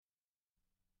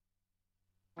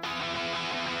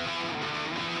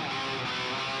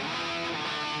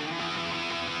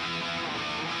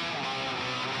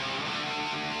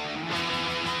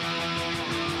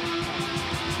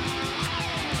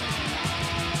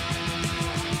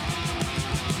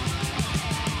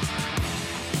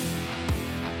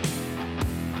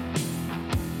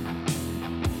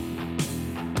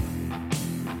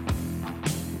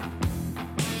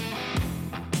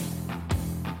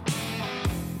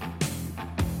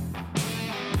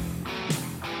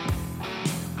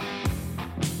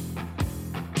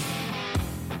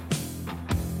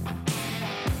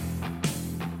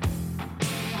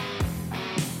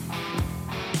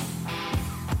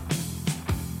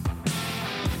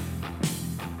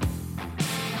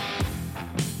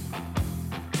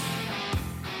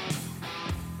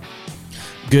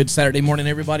Good Saturday morning,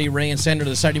 everybody. Ray and Sandra,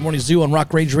 the Saturday Morning Zoo on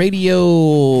Rock Rage Radio.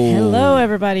 Hello,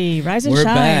 everybody. Rise and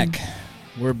shine.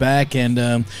 We're back,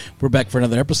 and we're back for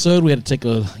another episode. We had to take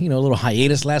a little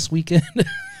hiatus last weekend.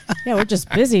 Yeah, we're just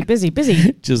busy.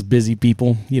 Just busy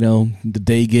people. The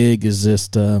day gig is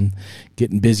just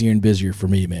getting busier and busier for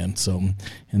me, man. So,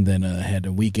 and then I had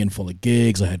a weekend full of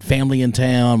gigs. I had family in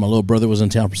town. My little brother was in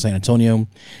town from San Antonio,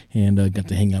 and got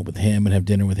to hang out with him and have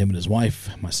dinner with him and his wife,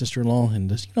 my sister-in-law, and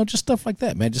just stuff like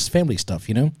that, man. Just family stuff,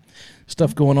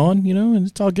 stuff going on, and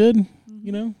it's all good.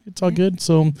 It's all good.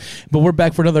 So, but we're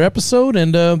back for another episode,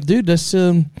 and dude, let's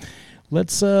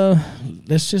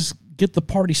just get the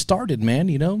party started,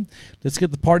 man. Let's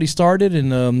get the party started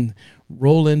and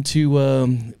roll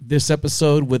into this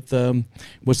episode with some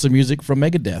music from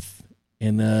Megadeth,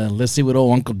 and let's see what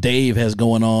old Uncle Dave has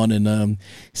going on, and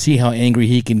see how angry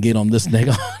he can get on this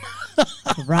nigga.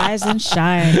 Rise and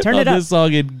shine. Turn it up. This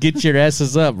song and get your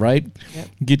asses up, right? Yep.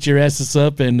 Get your asses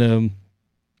up and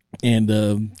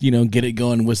get it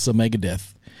going with some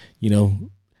Megadeth.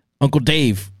 Uncle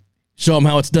Dave, show him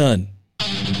how it's done.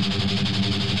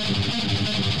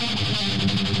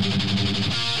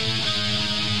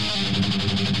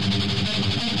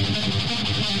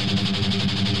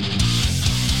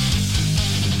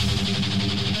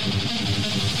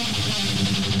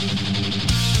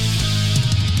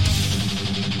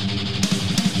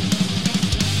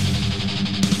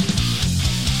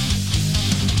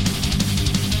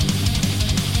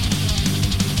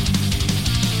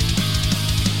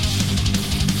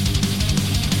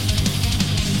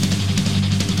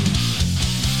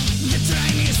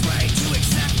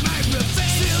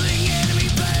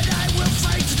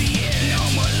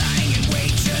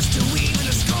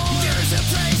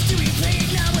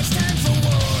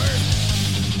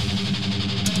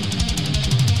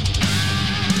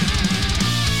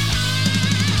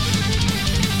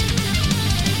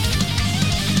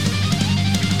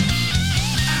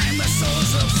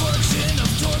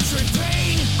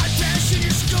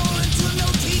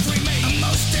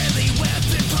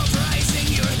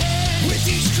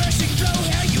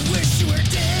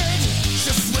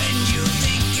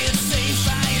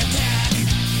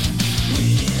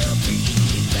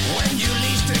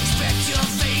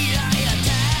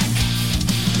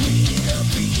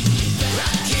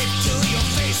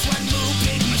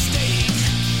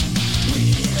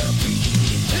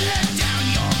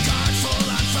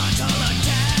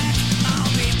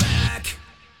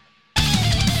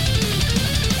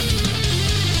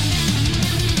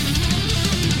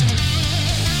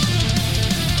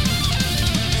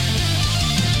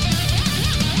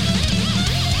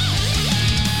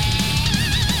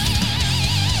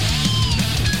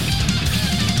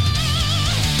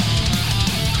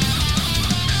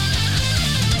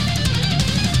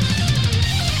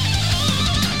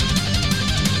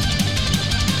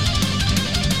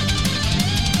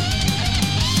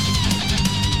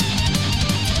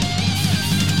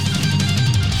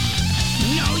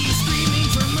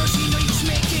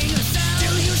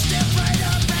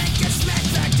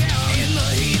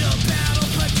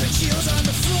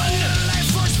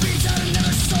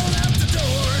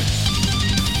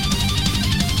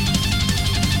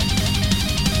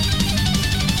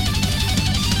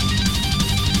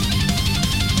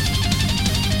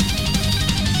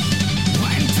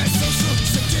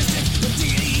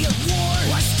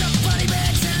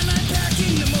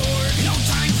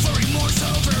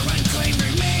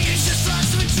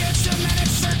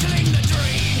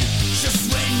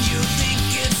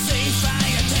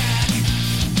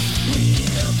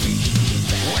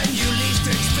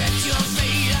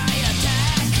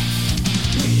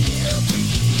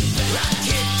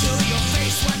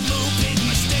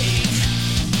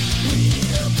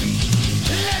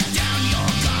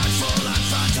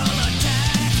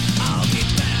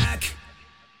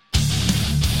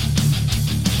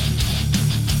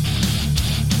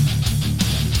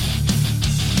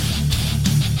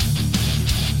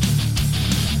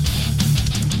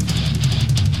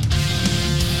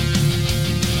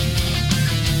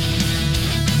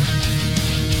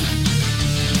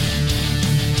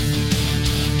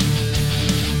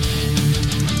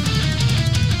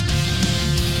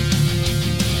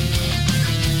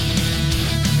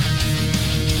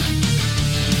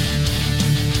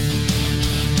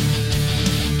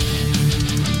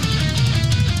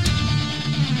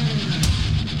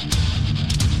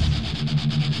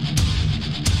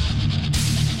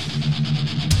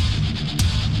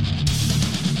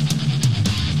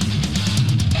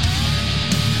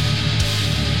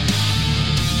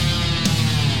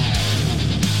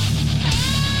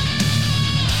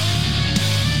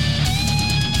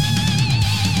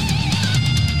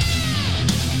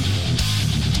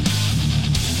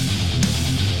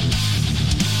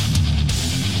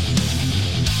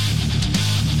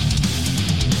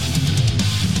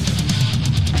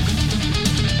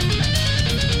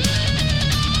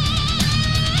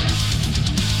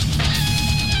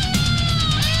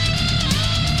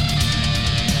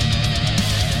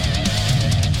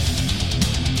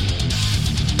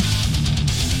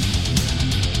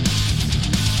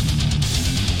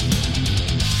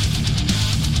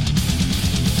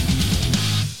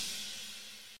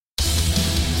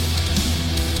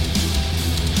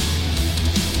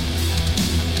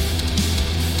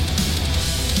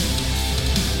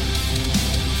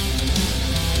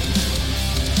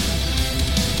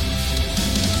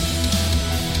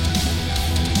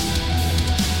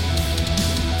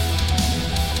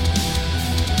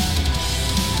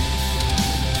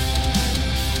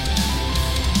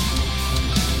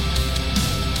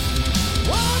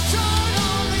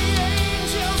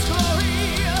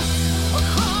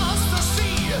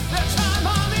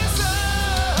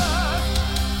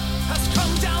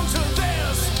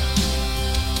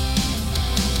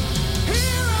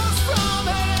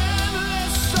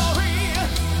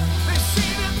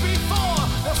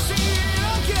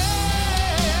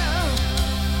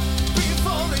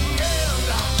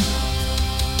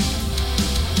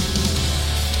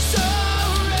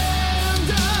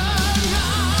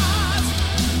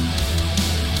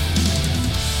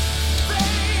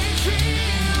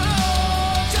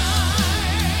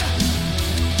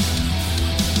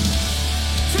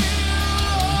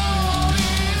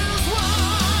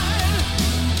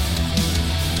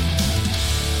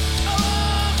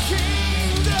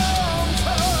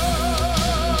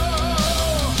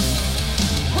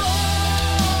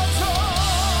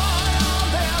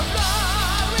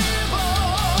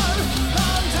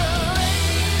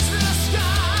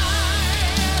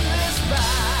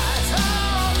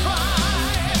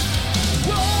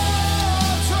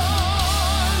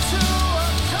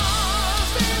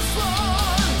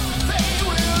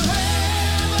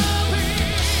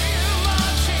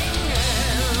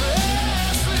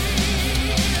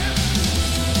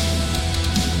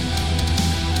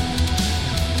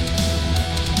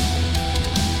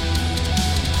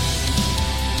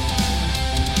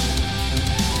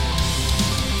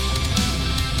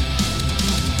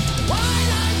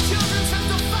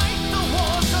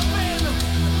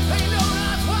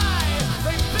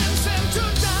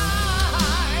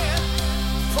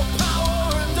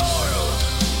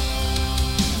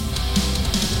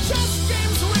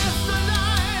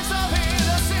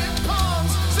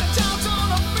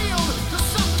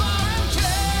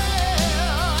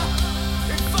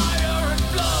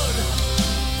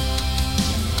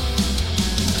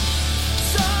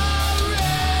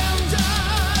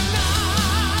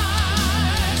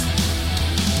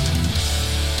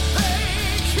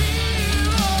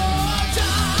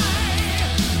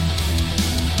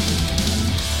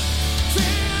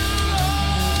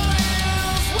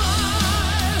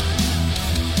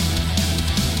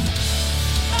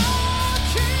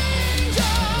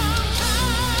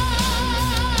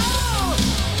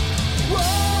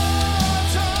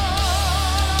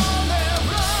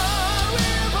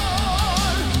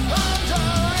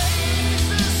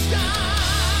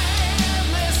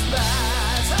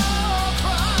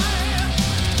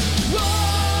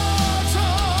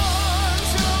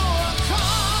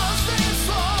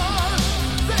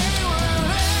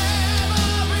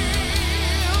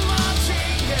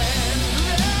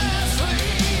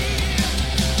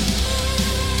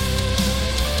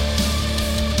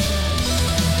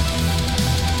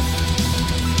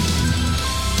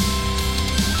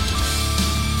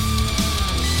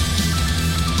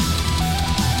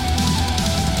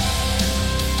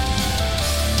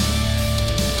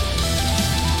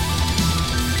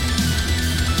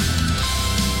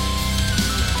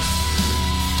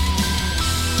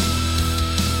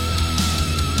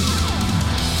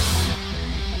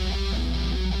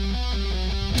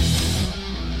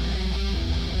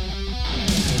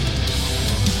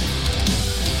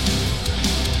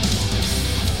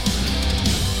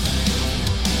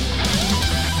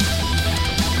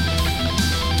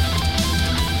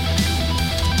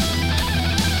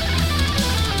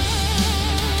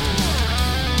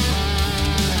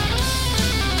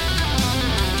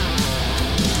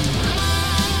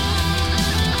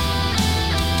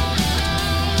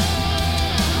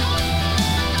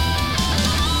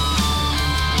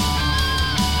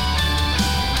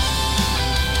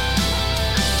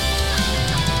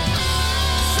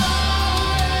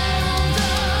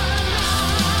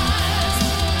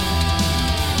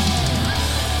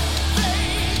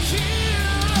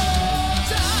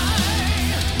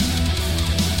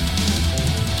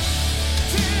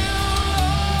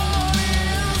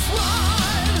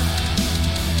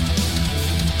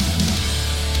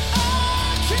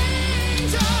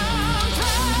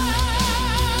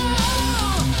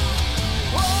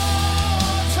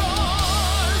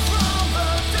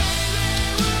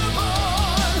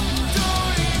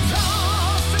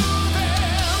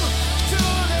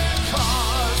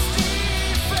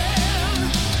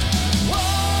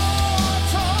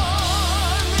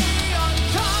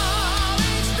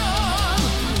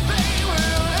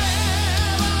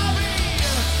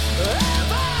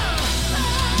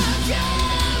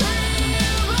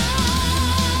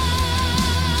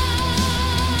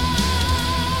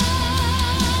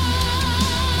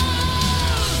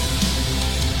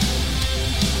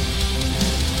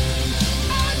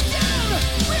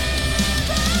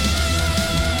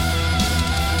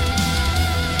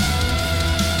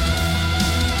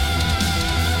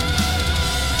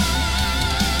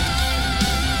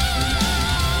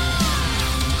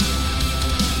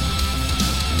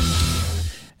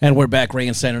 And we're back, Ray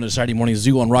and Sandra, on the Saturday Morning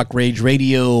Zoo on Rock Rage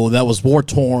Radio. That was War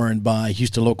Torn by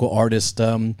Houston local artist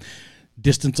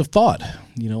Distance of Thought,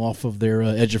 off of their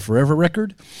Edge of Forever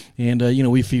record. And,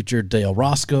 we featured Dale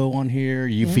Roscoe on here.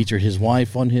 You featured his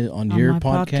wife on your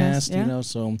podcast,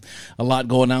 so a lot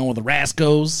going on with the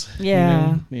Rascos.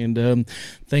 Yeah. And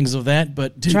things of that.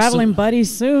 But dude, traveling buddies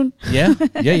soon.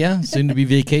 Yeah. Soon to be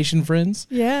vacation friends.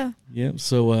 Yeah. Yeah.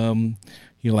 So,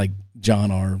 like John,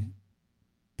 our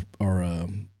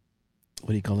what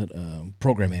do you call it?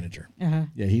 Program manager. Uh-huh.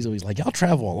 Yeah, he's always like, y'all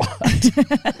travel a lot.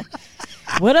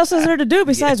 What else is there to do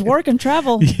besides work and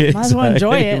travel? Yeah, might as well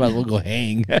enjoy it. Might as well go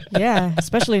hang. Yeah,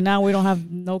 especially now we don't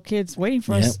have no kids waiting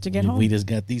for us to get home. We just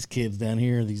got these kids down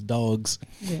here, these dogs.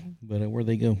 Yeah. But where'd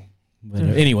they go? But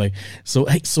anyway, so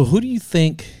who do you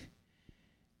think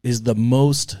is the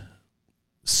most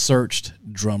searched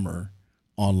drummer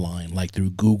online, like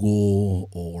through Google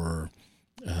or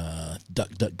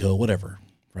DuckDuckGo, whatever,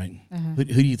 right? Uh-huh. Who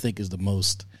do you think is the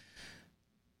most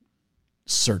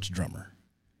searched drummer?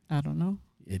 I don't know.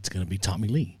 It's going to be Tommy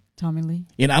Lee. Tommy Lee.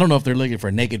 And I don't know if they're looking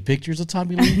for naked pictures of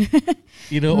Tommy Lee.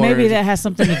 Maybe that has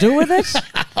something to do with it.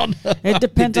 I don't know. It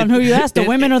depends on who you ask, the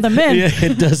women or the men. Yeah,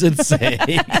 it doesn't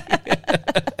say.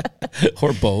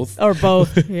 Or both. Or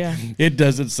both, yeah. It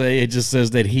doesn't say. It just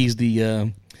says that he's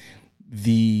the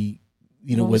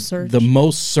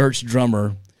most searched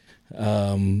drummer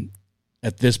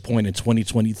at this point in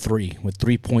 2023 with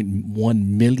 3.1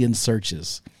 million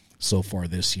searches so far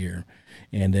this year.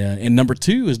 And number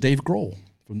 2 is Dave Grohl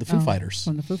from the Foo Fighters.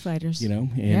 From the Foo Fighters.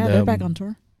 And, they're back on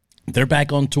tour. They're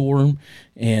back on tour.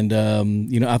 And,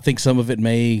 I think some of it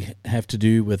may have to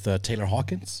do with Taylor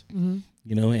Hawkins, and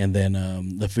then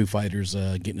the Foo Fighters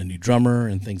getting a new drummer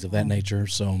and things of that nature.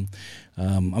 So, I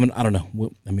don't know. I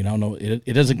don't know.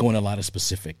 It doesn't go into a lot of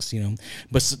specifics,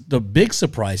 But the big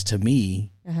surprise to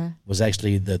me was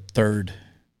actually the third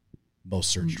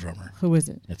most searched drummer. Who is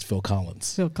it? It's Phil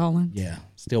Collins. Phil Collins. Yeah.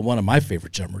 Still one of my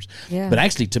favorite drummers. Yeah. But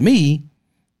actually, to me,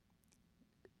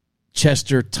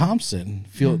 Chester Thompson,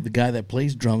 the guy that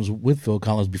plays drums with Phil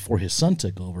Collins before his son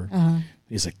took over,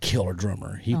 is a killer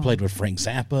drummer. He played with Frank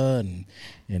Zappa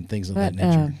and things of that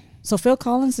nature. So Phil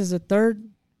Collins is the third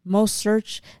most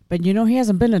searched, but he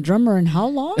hasn't been a drummer in how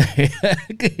long?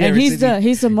 And he's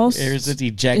the most. Ever since he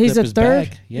jacked up his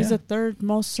back. Yeah. He's the third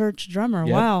most searched drummer.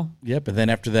 Yep. Wow. Yep. And then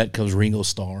after that comes Ringo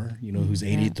Starr, who's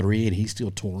 83 and he's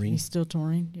still touring. He's still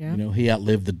touring. Yeah. He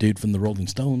outlived the dude from the Rolling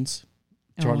Stones,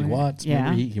 Charlie Watts. Yeah.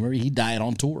 Remember he died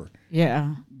on tour.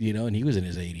 Yeah. And he was in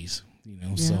his 80s.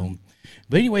 So.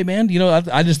 But anyway, man,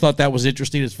 I just thought that was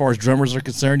interesting as far as drummers are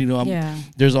concerned.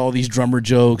 There's all these drummer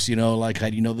jokes, like how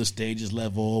the stage is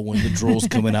level when the drool's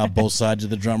coming out both sides of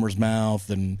the drummer's mouth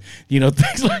and,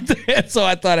 things like that. So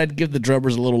I thought I'd give the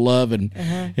drummers a little love and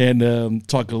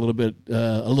talk a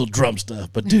little drum stuff.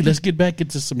 But, dude, let's get back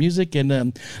into some music and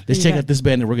let's check out this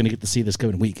band that we're going to get to see this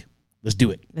coming week. Let's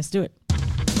do it. Let's do it.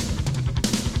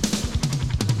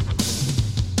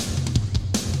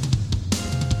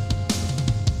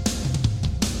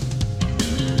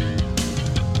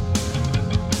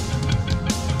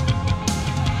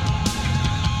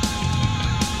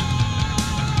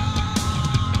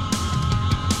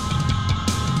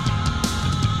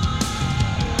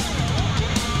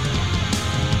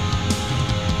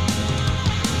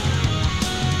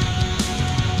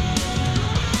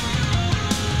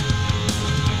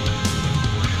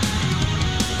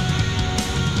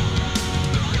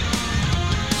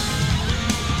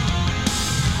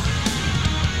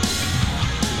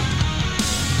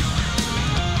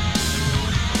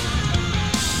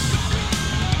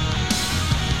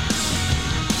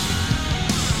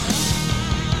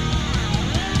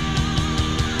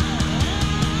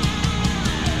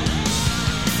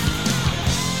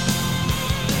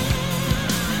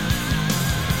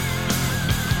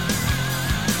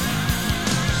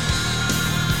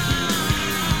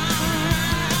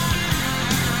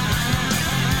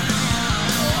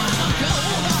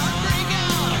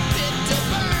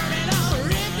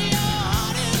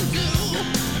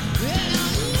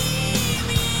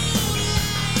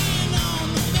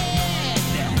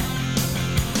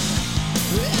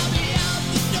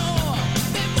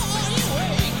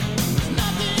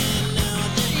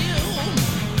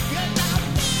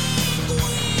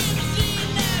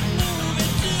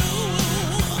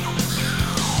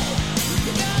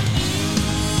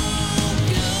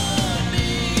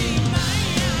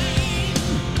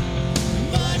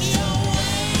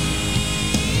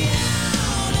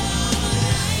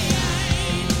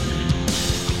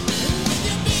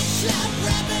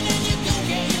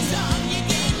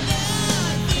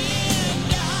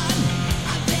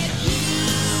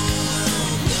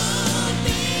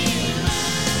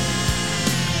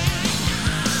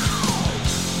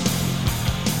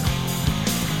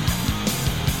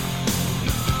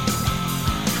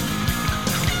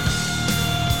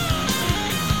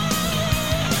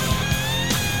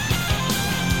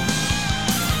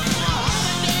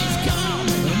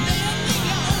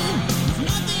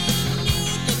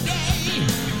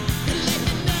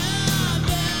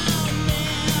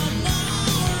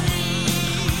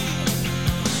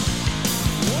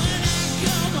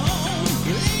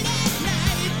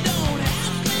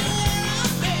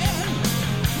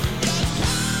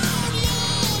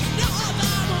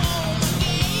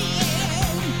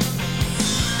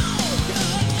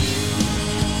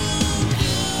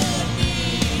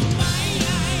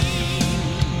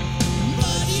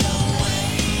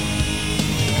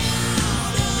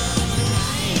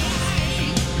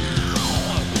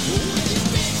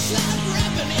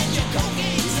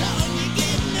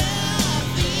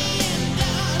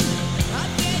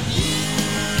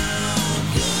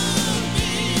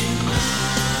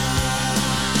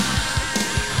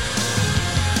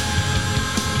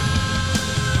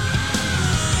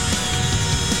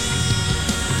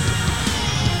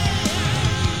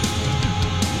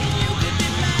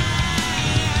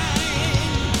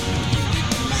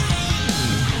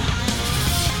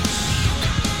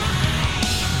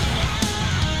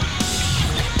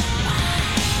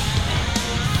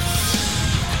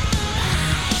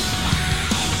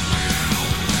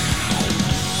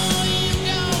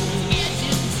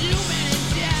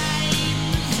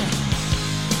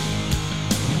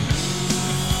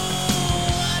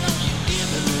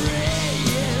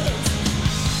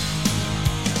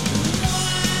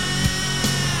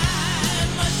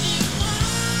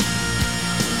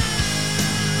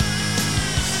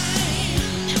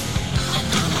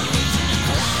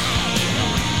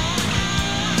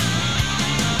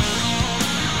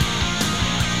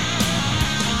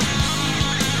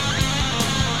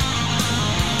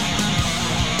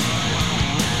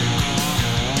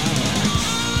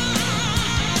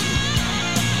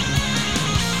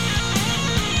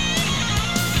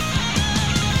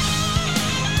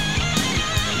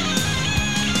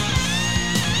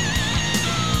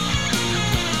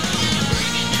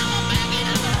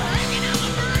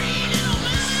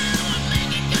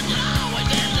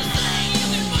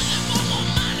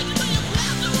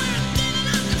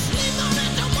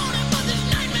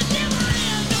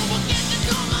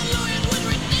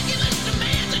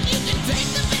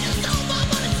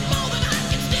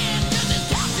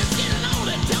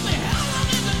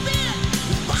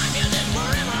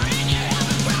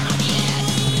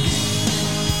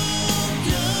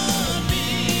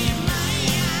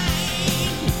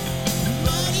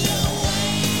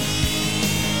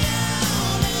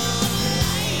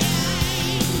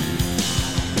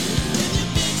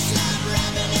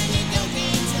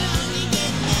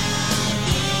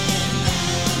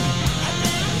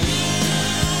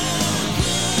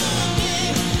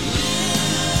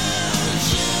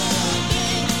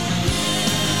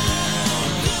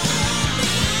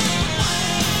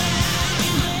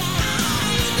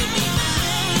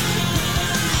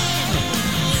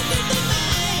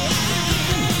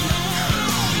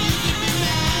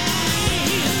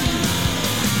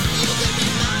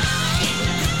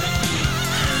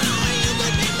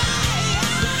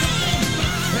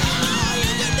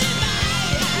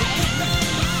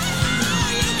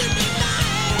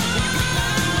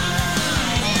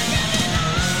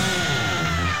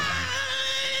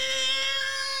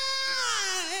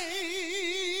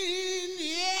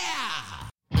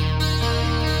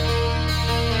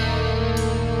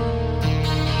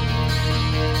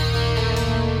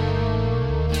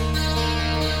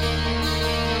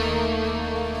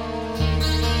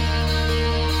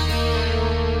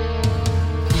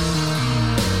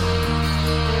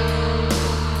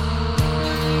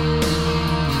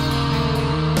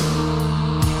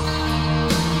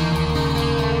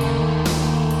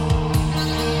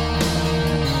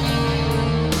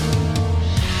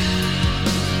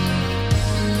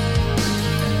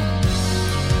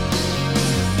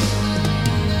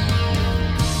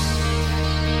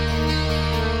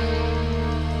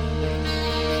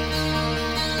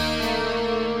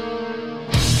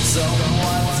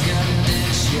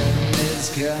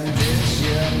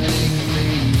 conditioning me,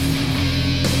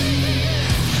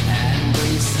 and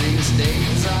these things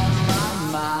stays on my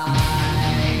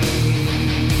mind.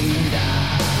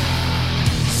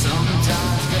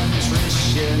 Sometimes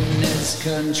contrition is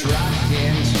contrite,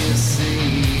 can't you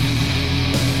see,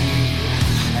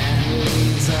 and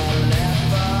leaves a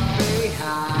leper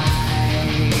behind.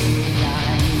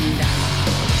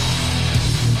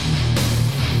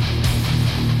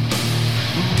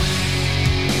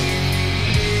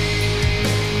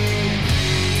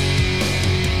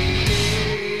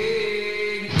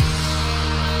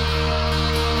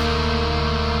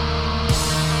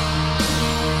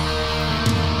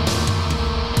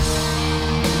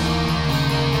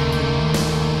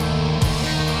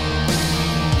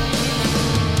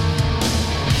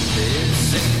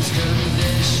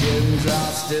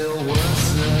 Are still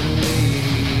worse than me,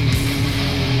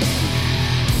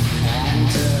 and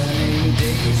turning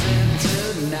days into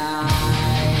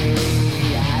nights,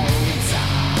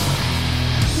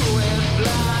 with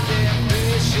blind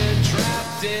ambition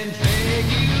trapped in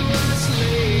ambiguously,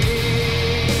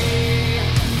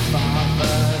 far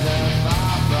further,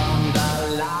 far from the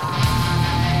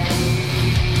light.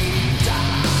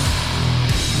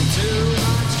 Too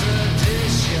much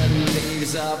tradition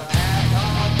leaves a path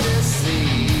hard to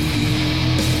see,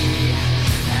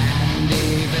 and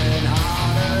even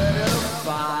harder to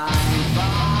find.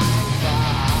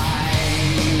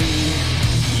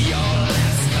 Your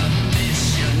last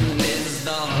condition is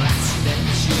the last that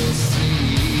you'll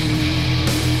see,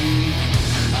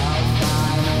 a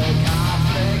final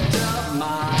conflict of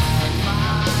mind.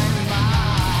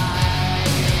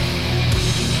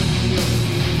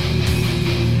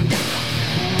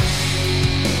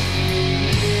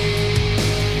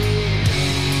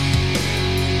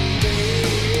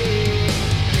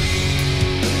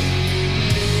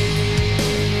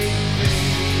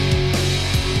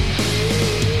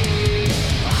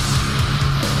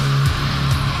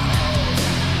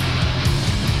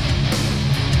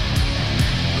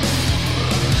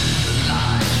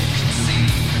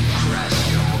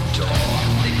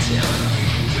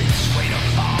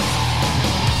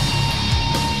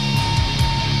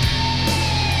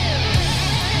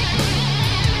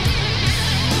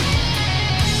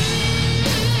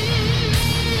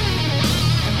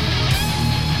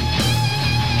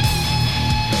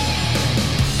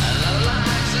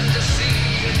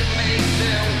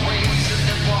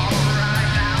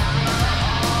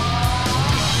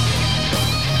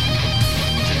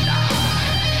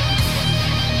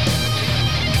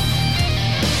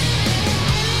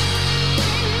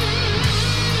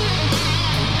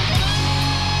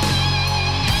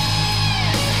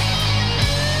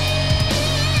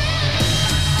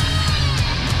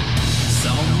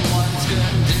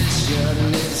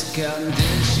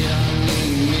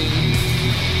 Conditioning me,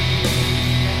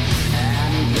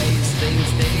 and place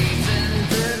things days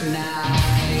into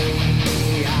nights.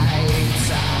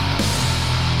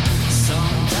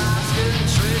 Sometimes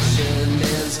contrition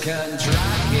is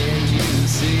contrite, can't you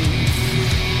see,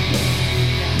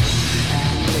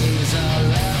 and leaves a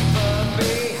leper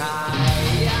behind.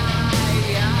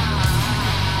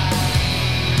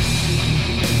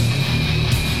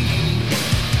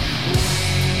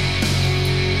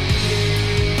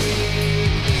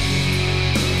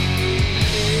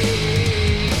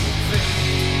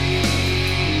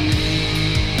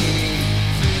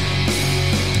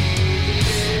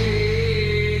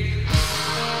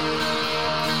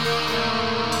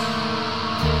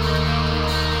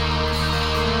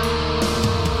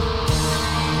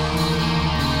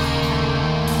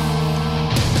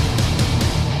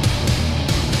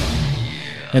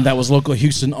 And that was local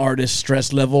Houston artist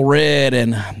Stress Level Red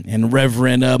and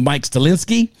Reverend Mike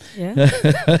Stalinsky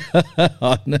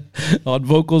on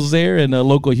vocals there, and a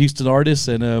local Houston artist.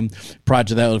 And prior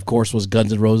to that, of course, was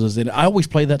Guns N' Roses. And I always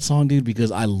play that song, dude, because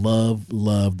I love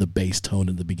the bass tone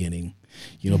in the beginning.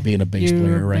 You know, being a bass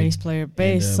player, right? Bass player,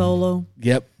 bass solo.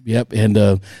 Yep. And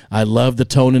I love the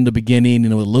tone in the beginning, you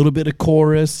know, a little bit of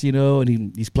chorus, you know,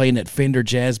 and he's playing that Fender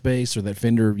jazz bass or that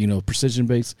Fender, you know, precision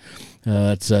bass.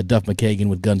 It's Duff McKagan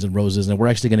with Guns N' Roses, and we're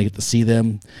actually going to get to see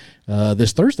them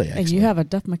this Thursday, actually. And you have a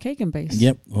Duff McKagan bass.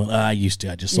 Yep. Well, I used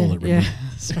to. I just sold it. Remember?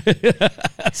 Yeah.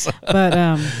 But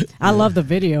I love the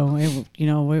video. It, you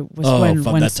know, it was when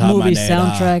movie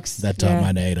soundtracks. That time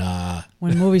I need.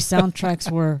 When movie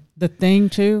soundtracks were the thing,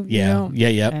 too. Yeah. You know?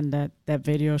 Yeah. And that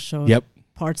video showed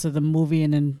parts of the movie,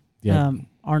 and then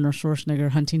Arnold Schwarzenegger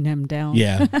hunting him down.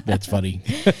 Yeah, that's funny.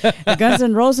 Guns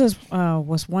N' Roses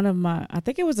was one of my, I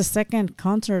think it was the second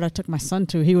concert I took my son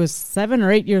to. He was 7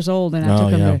 or 8 years old, and I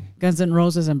took him to Guns N'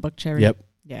 Roses and Buckcherry. Yep.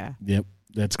 Yeah. Yep.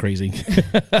 That's crazy.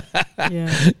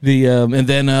 Yeah. And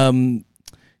then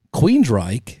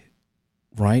Queensryche,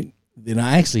 right? And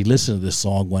I actually listened to this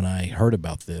song when I heard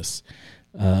about this.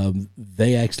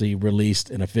 They actually released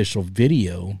an official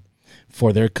video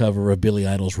for their cover of Billy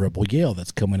Idol's Rebel Yell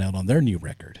that's coming out on their new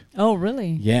record. Oh,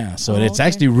 really? Yeah, so it's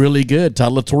actually really good.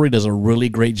 Todd LaTorre does a really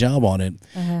great job on it.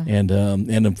 And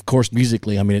of course,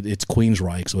 musically, I mean, it's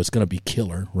Queensryche, so it's going to be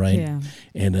killer, right? Yeah.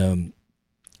 And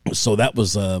so that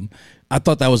was, I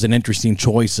thought that was an interesting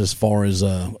choice as far as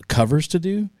covers to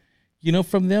do,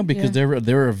 from them, because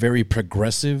they're a very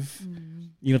progressive,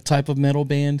 type of metal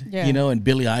band, and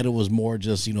Billy Idol was more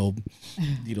just,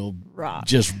 rock.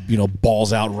 just,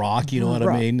 balls out rock, what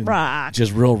I mean? Rock.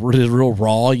 Just real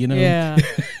raw, Yeah.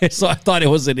 So I thought it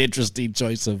was an interesting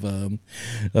choice of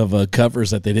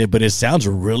covers that they did, but it sounds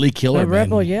really killer, But man.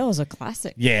 Rebel Yell is a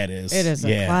classic. Yeah, it is. It is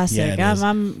a classic. Yeah, it is.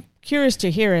 I'm curious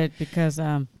to hear it because,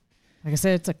 like I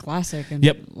said, it's a classic. And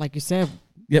like you said,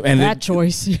 Yep, and that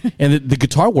choice. And the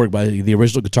guitar work by the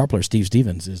original guitar player, Steve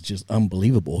Stevens, is just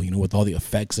unbelievable, with all the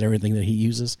effects and everything that he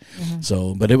uses.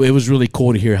 So, but it was really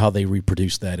cool to hear how they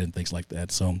reproduced that and things like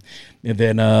that. So, and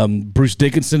then Bruce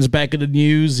Dickinson's back in the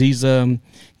news. He's going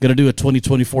to do a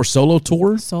 2024 solo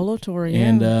tour. Solo tour, yeah.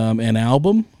 And an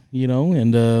album,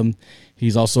 and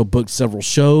he's also booked several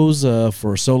shows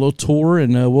for a solo tour,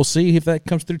 and we'll see if that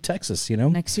comes through Texas,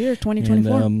 Next year,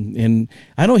 2024. And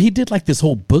I know he did like this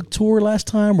whole book tour last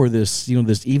time, or this,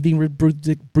 this evening with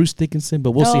Bruce Dickinson,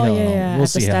 but we'll see how we'll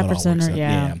see how it all works out.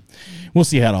 Yeah. We'll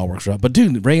see how it all works out. But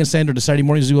dude, Ray and Sandra, the Saturday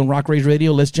mornings doing Rock Rage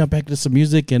Radio. Let's jump back into some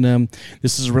music, and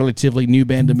this is a relatively new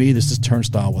band to me. This is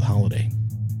Turnstile with Holiday.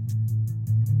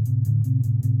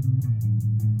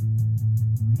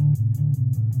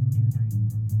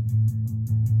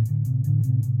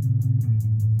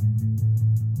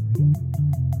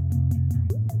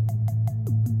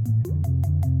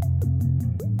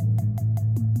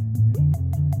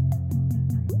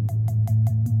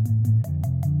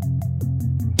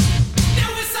 There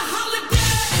was a holiday.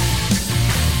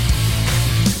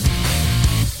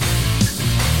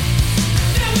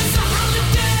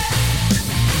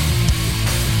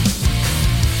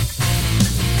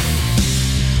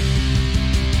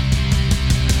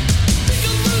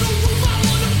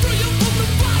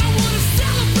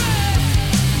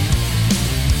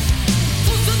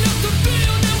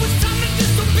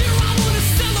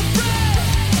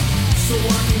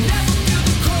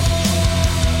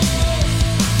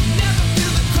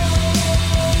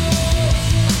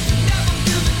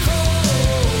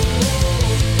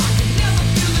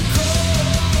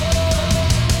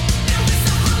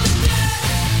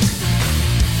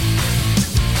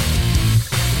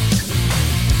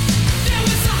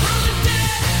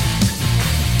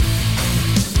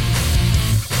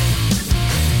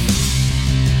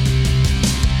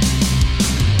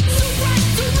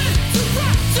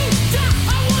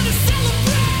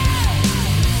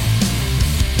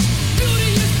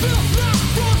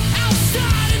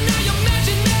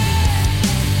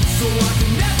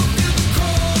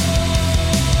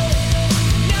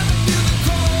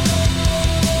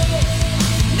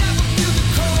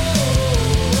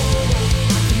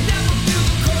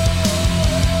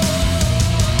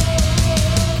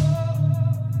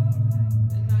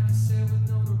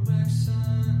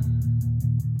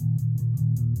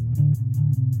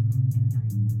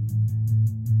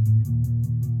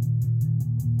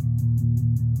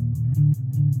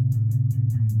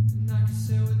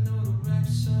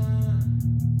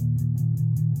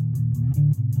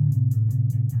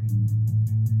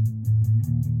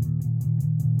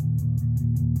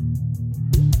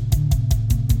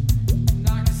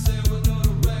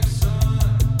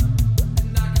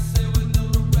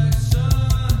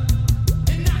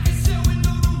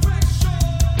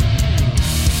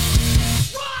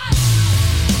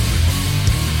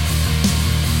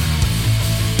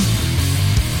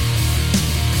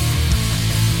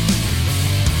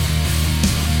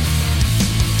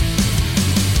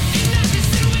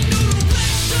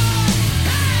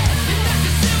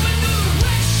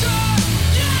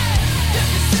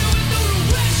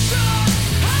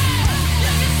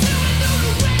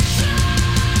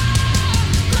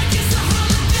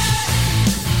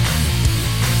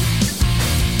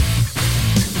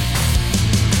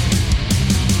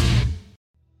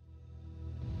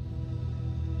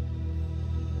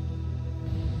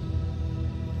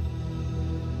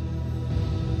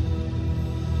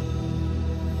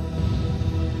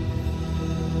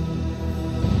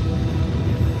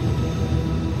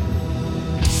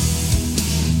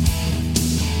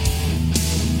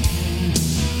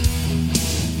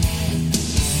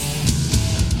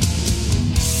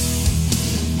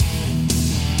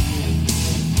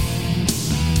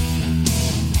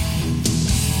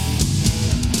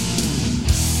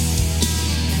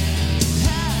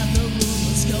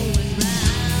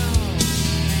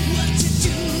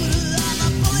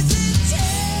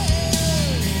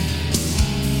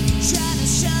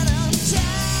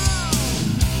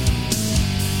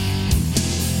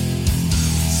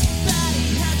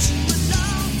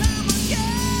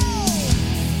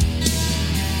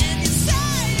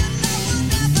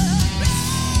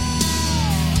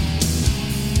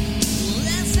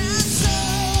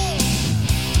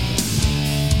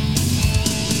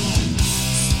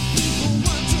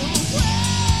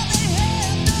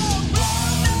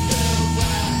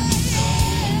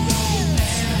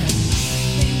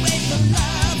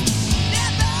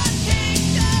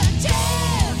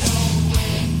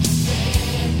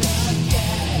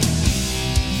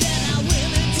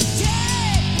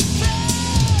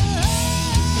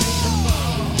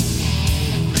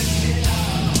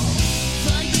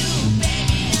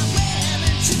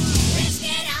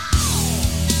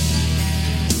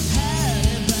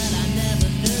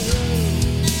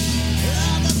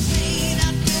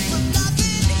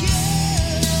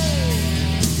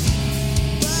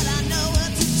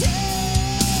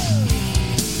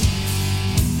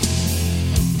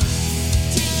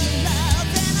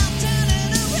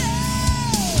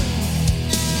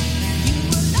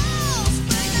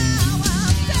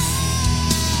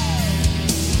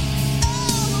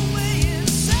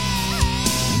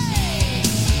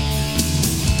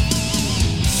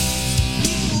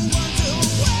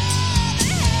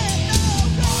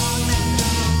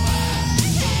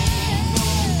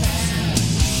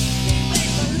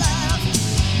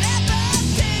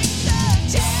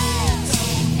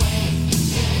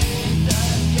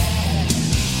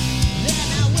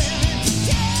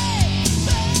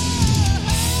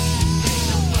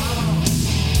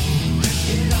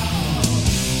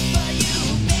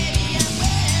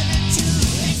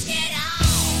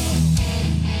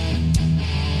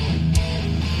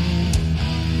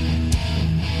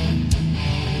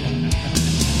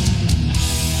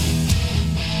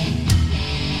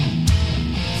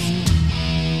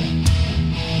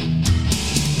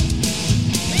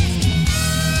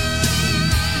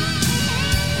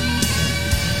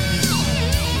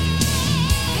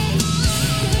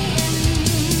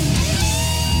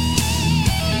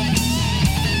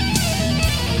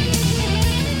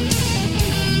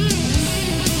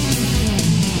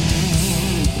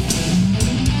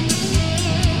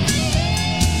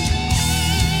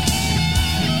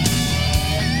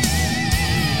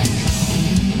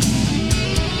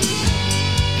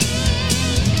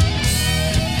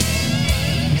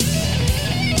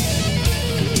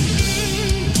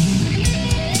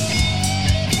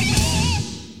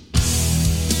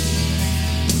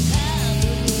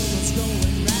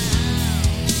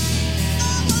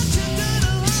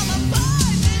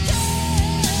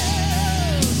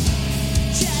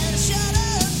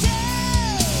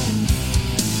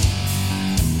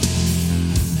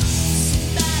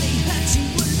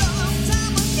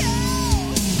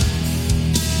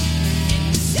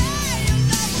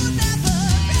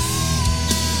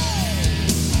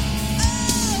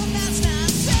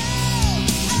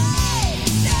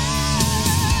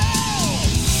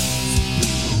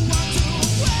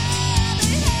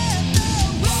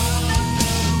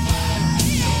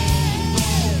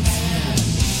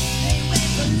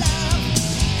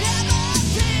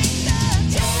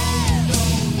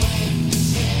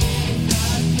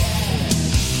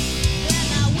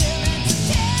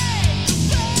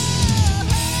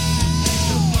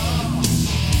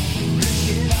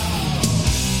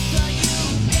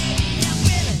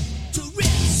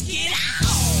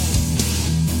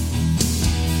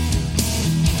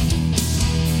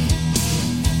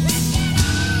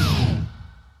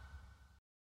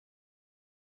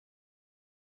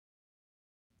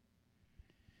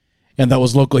 And that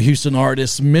was local Houston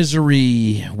artist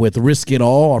Misery with Risk It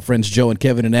All. Our friends Joe and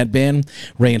Kevin in that band.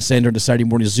 Ray and Sandra, the Saturday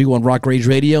Morning Zoo on Rock Rage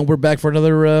Radio. We're back for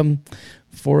another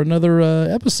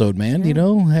episode, man. Yeah. You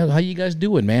know, how you guys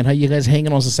doing, man? How you guys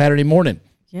hanging on a Saturday morning?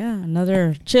 Yeah,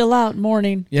 another chill out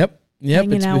morning. Yep.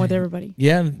 Hanging out with everybody.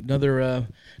 Yeah, another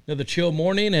chill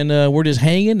morning, and we're just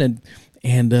hanging and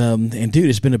dude,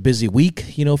 it's been a busy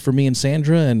week, you know, for me and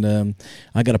Sandra, and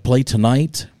I got to play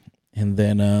tonight, and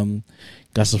then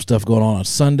got some stuff going on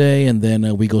Sunday, and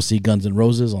then we go see Guns N'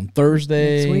 Roses on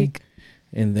Thursday next week,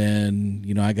 and then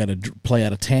you know I got to play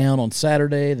out of town on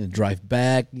Saturday, then drive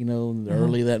back, you know,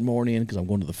 early that morning because I'm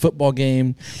going to the football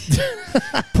game.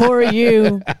 Poor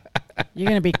you. You're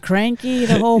going to be cranky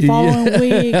the whole following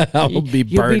week. I'll be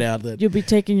burnt out. You'll be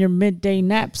taking your midday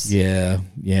naps. Yeah,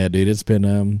 dude. It's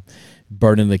been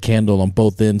burning the candle on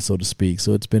both ends, so to speak.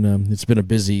 So it's been a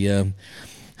busy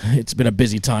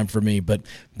time for me. But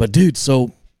dude,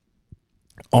 so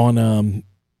on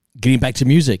getting back to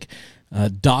music,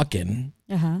 Dawkin.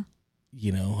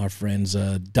 You know, our friends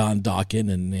Don Dawkin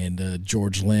and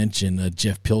George Lynch and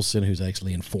Jeff Pilson, who's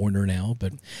actually in Foreigner now,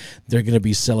 but they're going to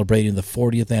be celebrating the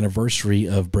 40th anniversary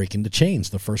of Breaking the Chains,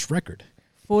 the first record.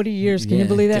 40 years, can you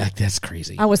believe that? God, that's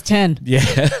crazy. I was 10. Yeah.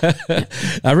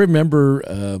 I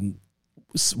remember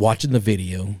watching the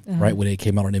video, right, when it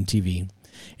came out on MTV.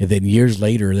 And then years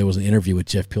later, there was an interview with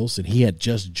Jeff Pilson. He had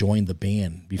just joined the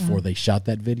band before they shot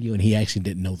that video, and he actually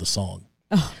didn't know the song.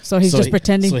 Oh, so he's just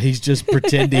pretending. So he's just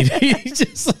pretending. He's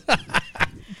just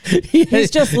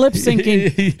lip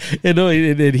syncing. You know,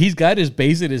 and he's got his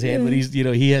bass in his hand, but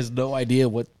he has no idea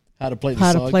how to play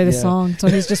the song. So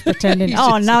he's just pretending.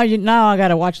 Now I got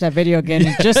to watch that video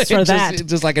again just for that.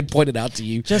 Just like I can point it out to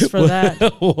you. Just for that.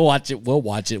 We'll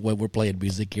watch it when we're playing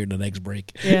music here in the next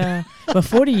break. Yeah, but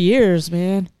 40 years,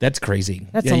 man. That's crazy.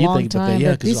 That's a long time.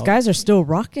 Yeah, but these guys are still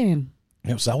rocking.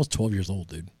 Yeah, so I was 12 years old,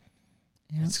 dude.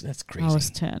 Yep. That's crazy. I was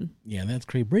 10. Yeah, that's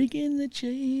crazy. Breaking the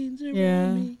chains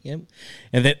around me. Yep.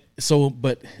 And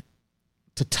but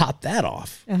to top that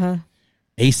off,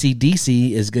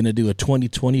 AC/DC is going to do a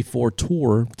 2024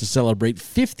 tour to celebrate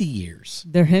 50 years.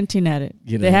 They're hinting at it.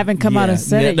 You know, they haven't come out and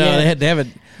said it yet. They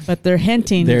haven't. But they're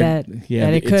hinting that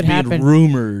it could happen.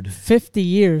 Rumored. 50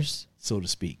 years. So to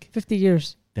speak. 50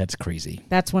 years. That's crazy.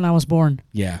 That's when I was born.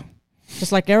 Yeah.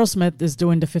 Just like Aerosmith is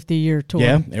doing the 50-year tour.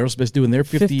 Yeah, Aerosmith's doing their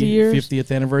 50th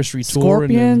anniversary tour.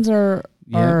 Scorpions are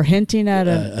hinting at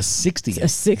a 60th. A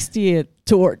 60th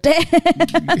tour.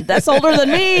 Damn, that's older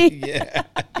than me.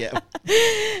 Yeah.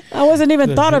 I wasn't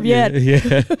even thought of yet.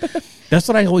 Yeah. That's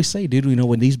what I always say, dude. You know,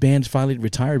 when these bands finally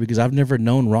retire, because I've never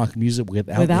known rock music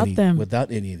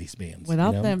without any of these bands.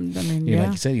 Without them, I mean,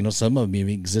 like you said, you know, some of them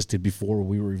even existed before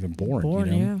we were even born. You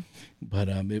know? But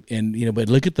but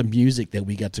look at the music that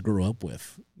we got to grow up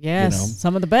with. Yes, you know?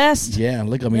 Some of the best. Yeah,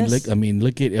 look at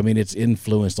it's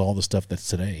influenced all the stuff that's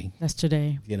today. That's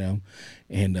today. You know,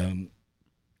 and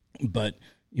but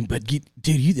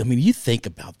dude, you think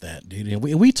about that, dude. And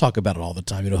we talk about it all the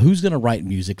time. You know, who's going to write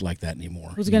music like that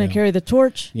anymore? Who's going to carry the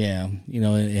torch? Yeah, you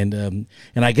know, and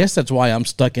I guess that's why I'm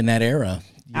stuck in that era.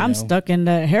 I'm stuck in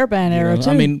the hairband era too.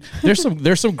 I mean, there's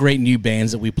some great new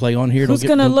bands that we play on here. Who's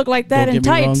going to look like that in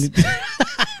tights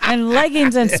and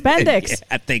leggings and spandex? Yeah,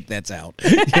 I think that's out.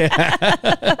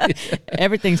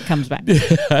 Everything comes back.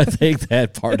 I think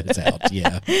that part is out.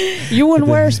 Yeah. You wouldn't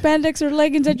wear spandex or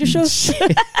leggings at your shows?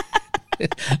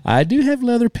 I do have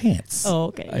leather pants. Oh,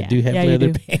 okay. I do have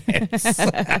leather pants.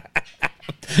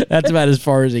 That's about as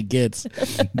far as it gets.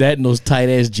 That and those tight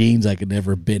ass jeans I could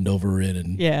never bend over in.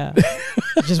 And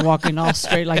just walking all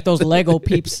straight like those Lego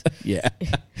peeps. Yeah.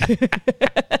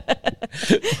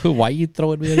 Why are you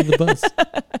throwing me under the bus?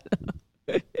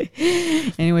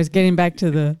 Anyways, getting back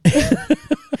to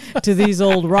to these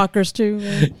old rockers too.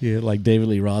 Man. Yeah, like David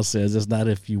Lee Roth says, it's not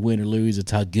if you win or lose,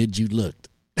 it's how good you looked.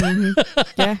 Mm-hmm.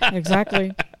 Yeah,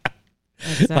 exactly.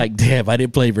 Like, damn, I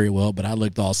didn't play very well, but I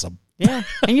looked awesome. Yeah,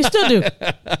 and you still do.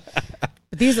 But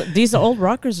these old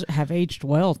rockers have aged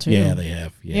well too. Yeah, they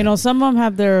have. Yeah. You know, some of them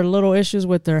have their little issues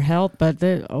with their health, but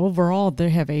overall they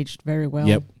have aged very well.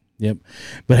 Yep.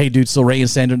 But hey, dude, so Ray and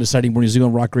Sandra on the Saturday Morning Zoo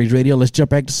on Rock Rage Radio. Let's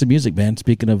jump back to some music, man.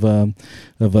 Speaking of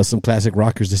some classic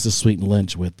rockers, this is Sweet and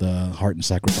Lynch with Heart and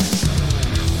Sacrifice.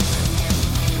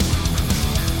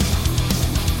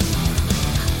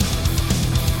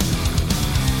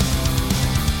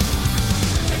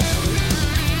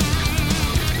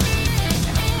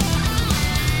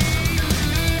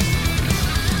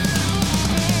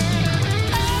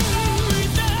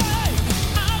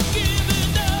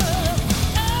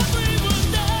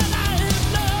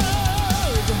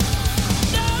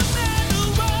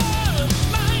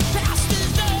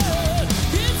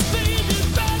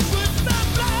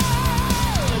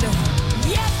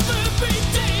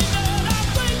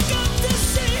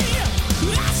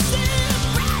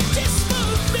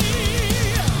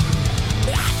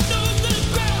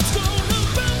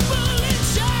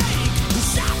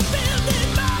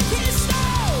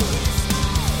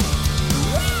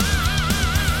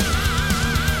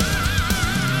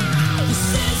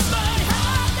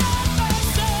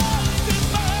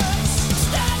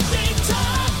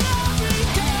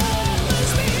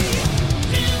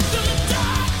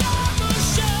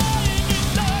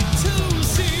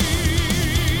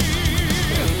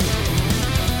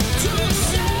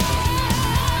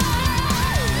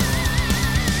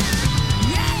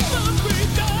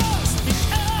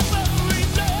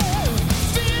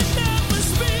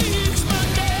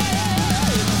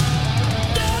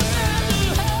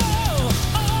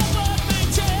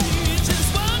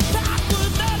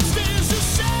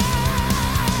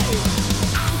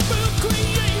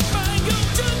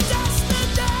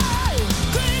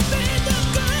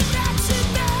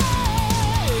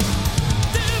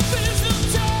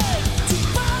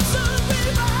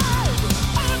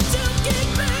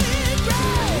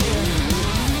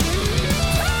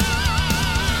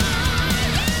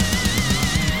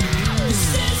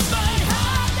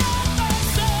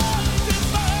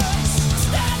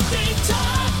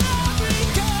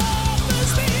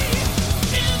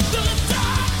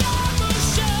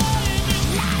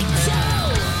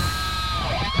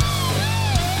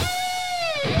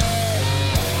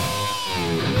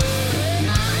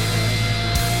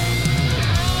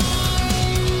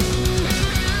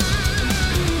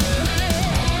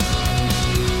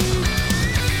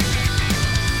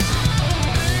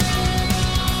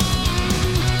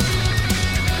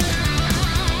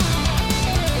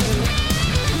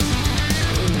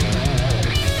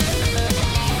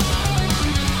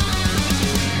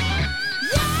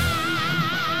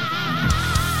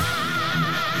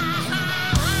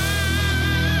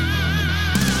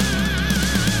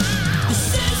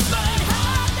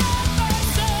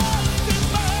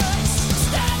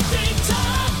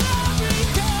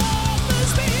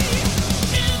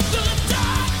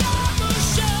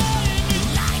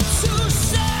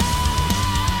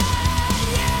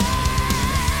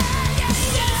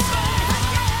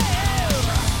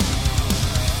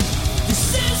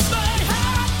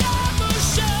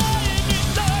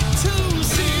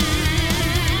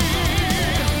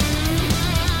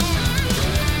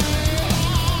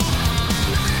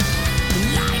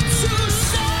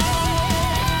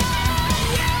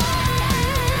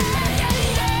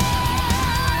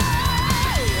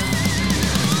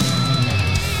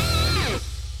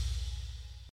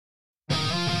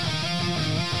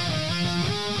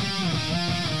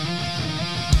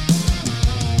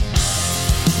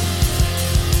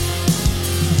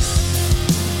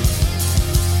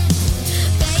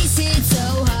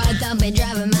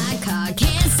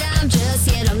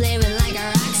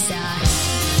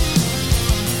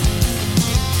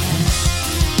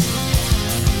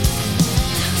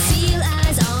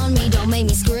 make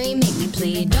me scream, make me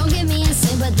plead. Don't give me a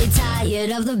sympathy,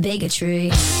 tired of the bigotry.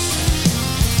 It's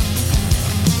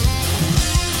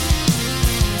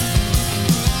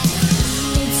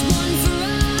one for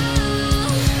all,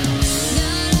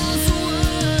 not all for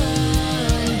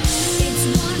one. It's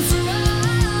one for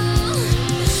all,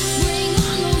 bring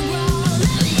on the brawl.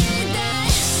 Let me hit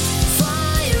that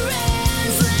fire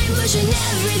and flame, pushing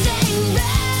everything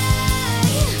back.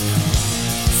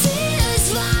 Fears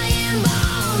flying,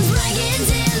 bones breaking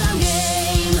till I'm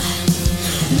game.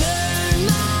 Learn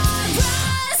my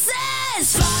process,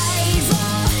 fight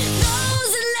for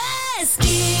those less.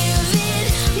 Give it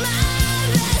my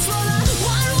best for the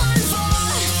 114.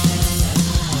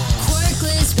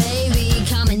 Quirkless baby,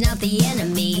 coming out the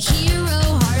enemy. Hero,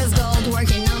 heart of gold,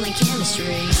 working on the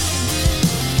chemistry.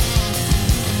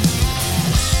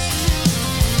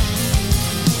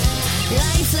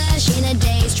 Light flash in a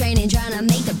daze, training, trying to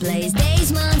make the blaze.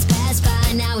 Days, months pass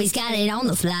by, now he's got it on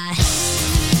the fly.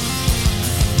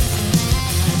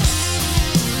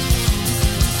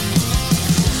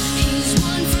 He's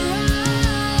one for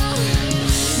all,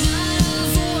 not all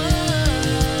for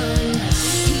one.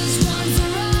 He's one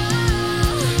for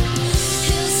all,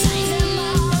 he'll save them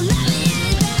all. Let me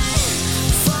hit that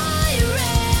fire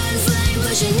and flame,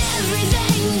 pushing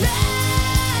everything back.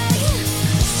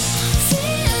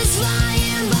 Fears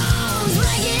flying, bones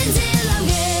breaking till I'm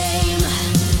game.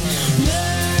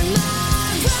 Learn my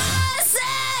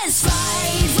process,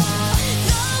 fight for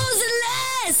those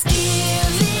less.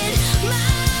 Give it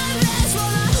my best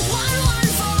for the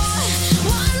 114.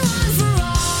 One for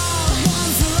all,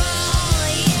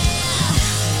 yeah.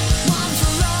 One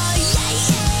for all, yeah,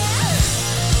 yeah.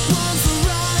 One for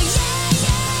all, yeah,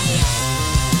 yeah, yeah.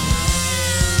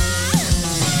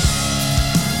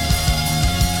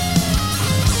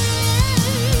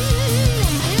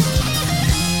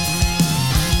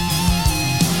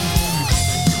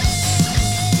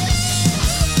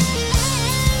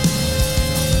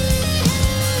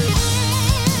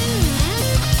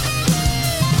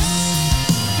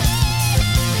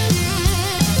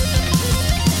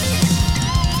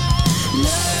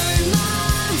 Learn my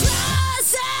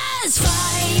process,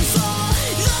 fight for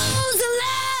those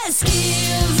less.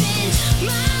 Give it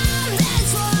my best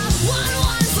for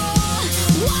 114,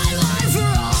 one for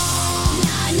all.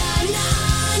 Nah, nah, nah,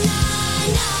 nah,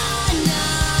 nah, nah,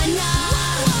 nah.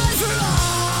 One for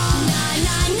all. Nah,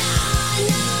 nah, nah,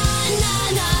 nah, nah,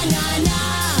 nah, nah, nah.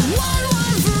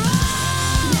 One for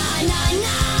all. Nah, nah,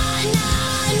 nah, nah,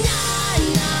 nah,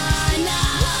 nah, nah.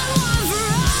 One for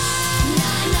all.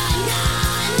 Nah, nah, nah,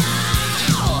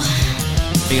 nah.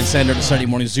 Hey, and Sandra, the Saturday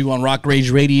Morning Zoo on Rock Rage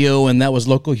Radio, and that was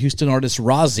local Houston artist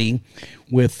Rozzy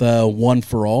with One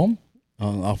for All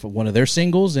off of one of their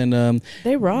singles. And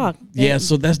They rock. yeah,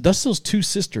 so that's those two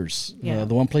sisters. Yeah.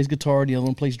 The one plays guitar, the other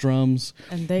one plays drums.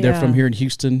 And they, They're from here in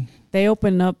Houston. They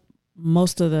open up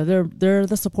most of they're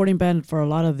the supporting band for a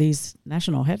lot of these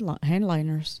national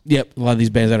headliners. Yep, a lot of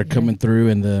these bands that are coming through.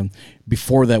 And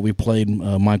before that, we played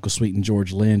Michael Sweet and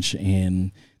George Lynch,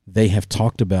 and they have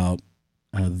talked about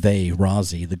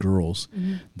Rozzy, the girls,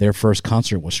 their first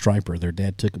concert was Stryper. Their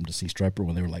dad took them to see Stryper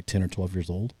when they were like 10 or 12 years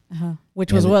old.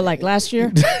 Which was what, like last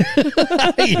year?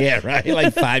 Yeah, right.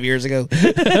 Like 5 years ago.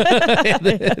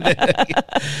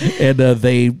 And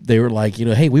they were like,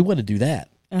 hey, we want to do that.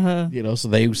 So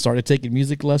they started taking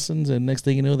music lessons, and next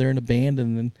thing you know, they're in a band,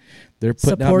 and then they're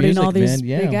putting supporting out music, all these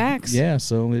man. big acts. Yeah,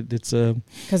 so it's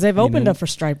because they've opened up for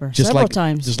Stryper several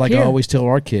times. Just like here. I always tell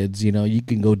our kids, you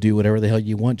can go do whatever the hell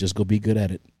you want, just go be good at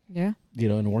it. Yeah.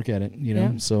 And work at it.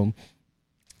 Yeah. So,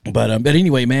 but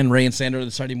anyway, man, Ray and Sandra,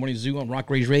 the Saturday Morning Zoo on Rock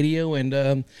Rage Radio,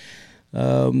 and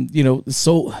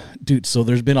so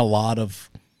there's been a lot of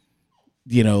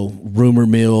rumor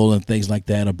mill and things like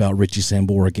that about Richie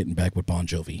Sambora getting back with Bon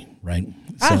Jovi, right?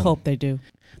 I hope they do.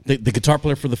 The guitar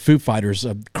player for the Foo Fighters,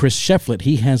 Chris Shefflett,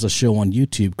 he has a show on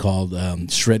YouTube called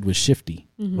Shred with Shifty,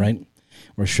 right?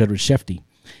 Or Shred with Shefty.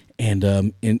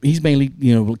 And he's mainly,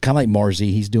 kind of like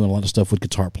Marzi. He's doing a lot of stuff with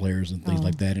guitar players and things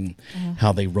like that, and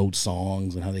how they wrote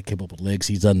songs and how they came up with lyrics.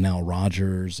 He's done Nile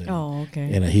Rodgers. And,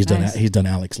 okay. And he's done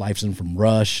Alex Lifeson from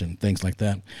Rush and things like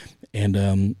that.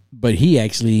 And but he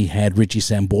actually had Richie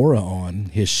Sambora on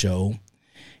his show,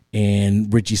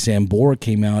 and Richie Sambora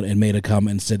came out and made a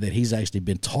comment and said that he's actually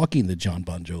been talking to John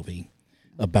Bon Jovi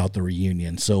about the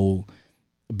reunion. So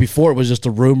before it was just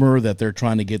a rumor that they're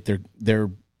trying to get their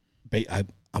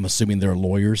I'm assuming they're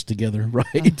lawyers together,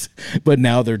 right? But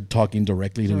now they're talking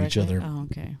directly to each other. Oh,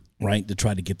 okay. Right, to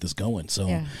try to get this going.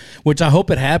 So, which I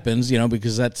hope it happens,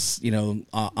 because that's,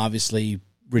 obviously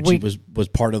Richie was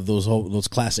part of those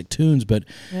classic tunes. But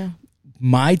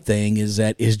my thing is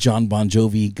that is John Bon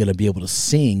Jovi going to be able to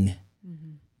sing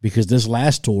because this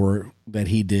last tour that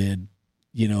he did,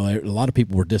 you know, a lot of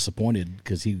people were disappointed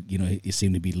because he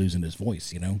seemed to be losing his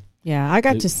voice, you know. Yeah, I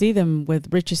got to see them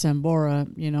with Richie Sambora,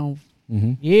 you know,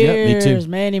 Mm-hmm. Yeah, me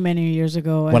too. many years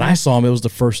ago. When I saw him, it was the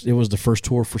first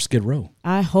tour for Skid Row.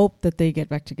 I hope that they get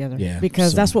back together. Yeah,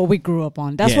 because so- that's what we grew up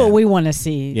on. That's Yeah. what we want to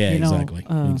see. Yeah, you know?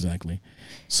 exactly.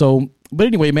 So, but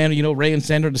anyway, man, you know, Ray and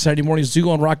Sandra, the Saturday Morning Zoo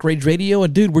on Rock Rage Radio,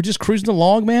 and dude, we're just cruising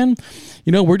along, man.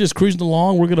 You know, we're just cruising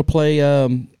along. We're gonna play a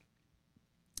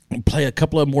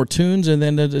couple of more tunes, and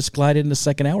then just glide into the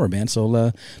second hour, man. So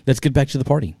let's get back to the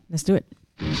party. Let's do it.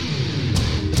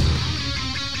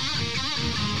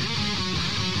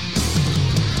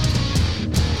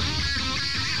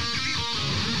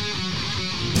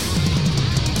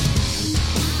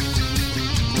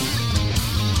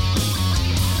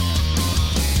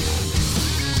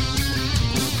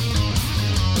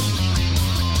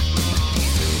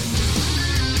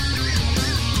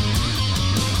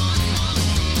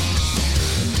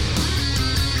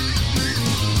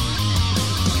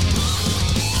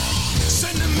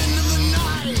 Send them into the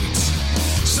night.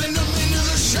 Send them into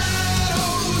the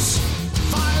shadows.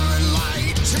 Fire and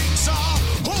light takes our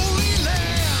holy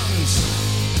lands.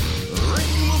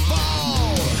 Rain will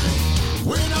fall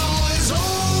when all is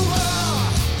over.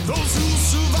 Those who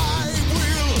survive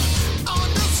will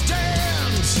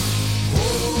understand. Oh,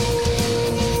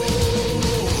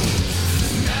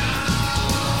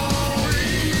 now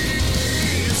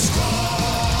it's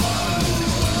gone.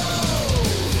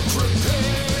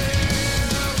 Prepare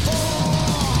for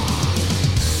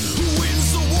who wins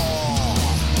the war,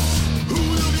 who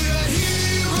will be the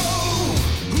hero,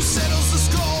 who settles the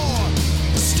score,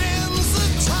 stems the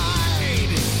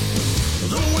tide.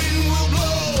 The wind will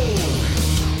blow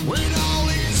when all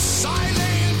is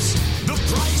silent. The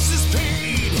price is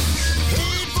paid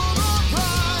for our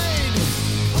pride.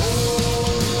 Oh,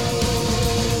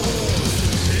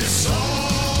 it's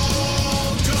all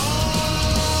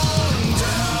gone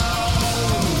down.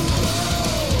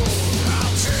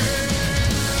 I'll tell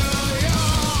ya,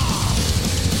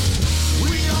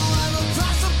 we all have a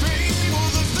price to pay for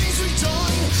the things we've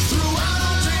done throughout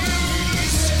our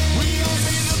days. We all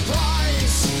pay the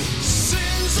price,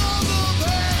 sins of the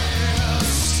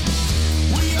past.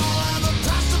 We all have a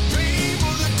price to pay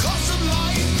for the cost of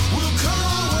life will come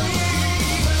our way.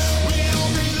 We all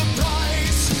pay the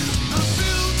price, the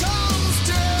bill comes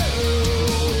due.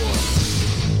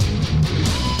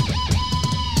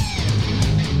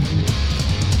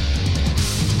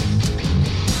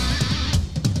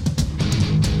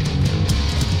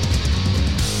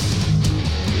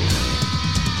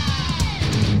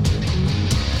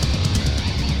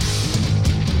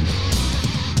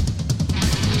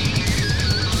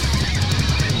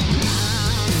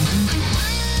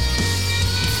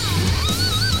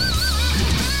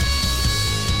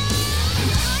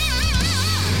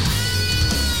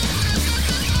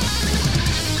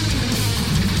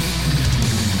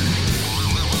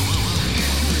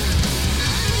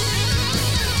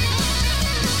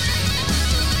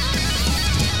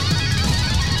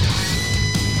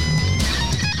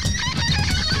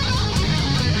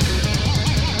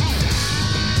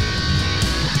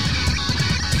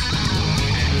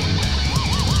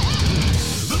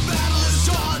 The battle is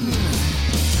done.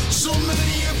 So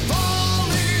many have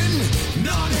fallen,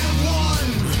 none have won.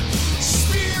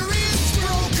 Spirits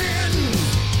broken.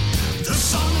 The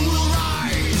sun will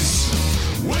rise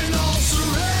when all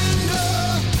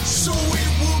surrender. So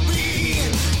it will be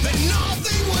that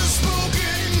nothing was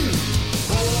spoken.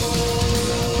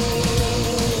 Oh,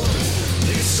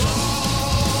 it's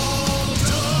all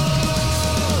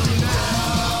done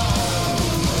now.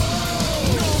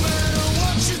 No matter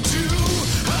what you do,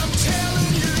 I'm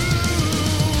telling you,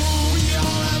 we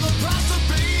all have a price to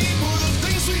pay for the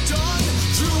things we've done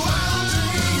throughout our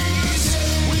days.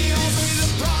 We all pay the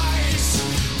price,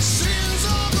 sins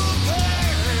of the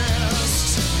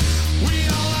past. We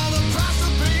all have a price to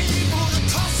pay for the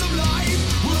cost of life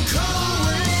will come our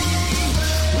way.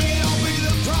 We all pay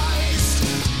the price,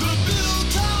 the bill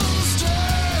comes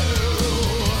due.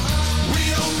 We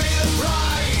all pay the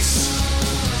price.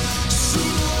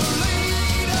 Sooner or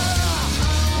later,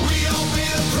 we all pay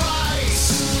the price.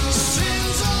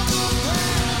 Sins of the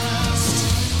past,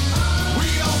 we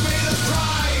all pay the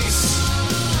price.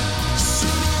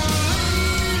 Sooner or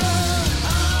later,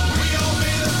 we all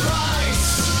pay the price.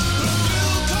 The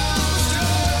bill comes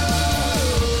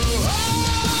due.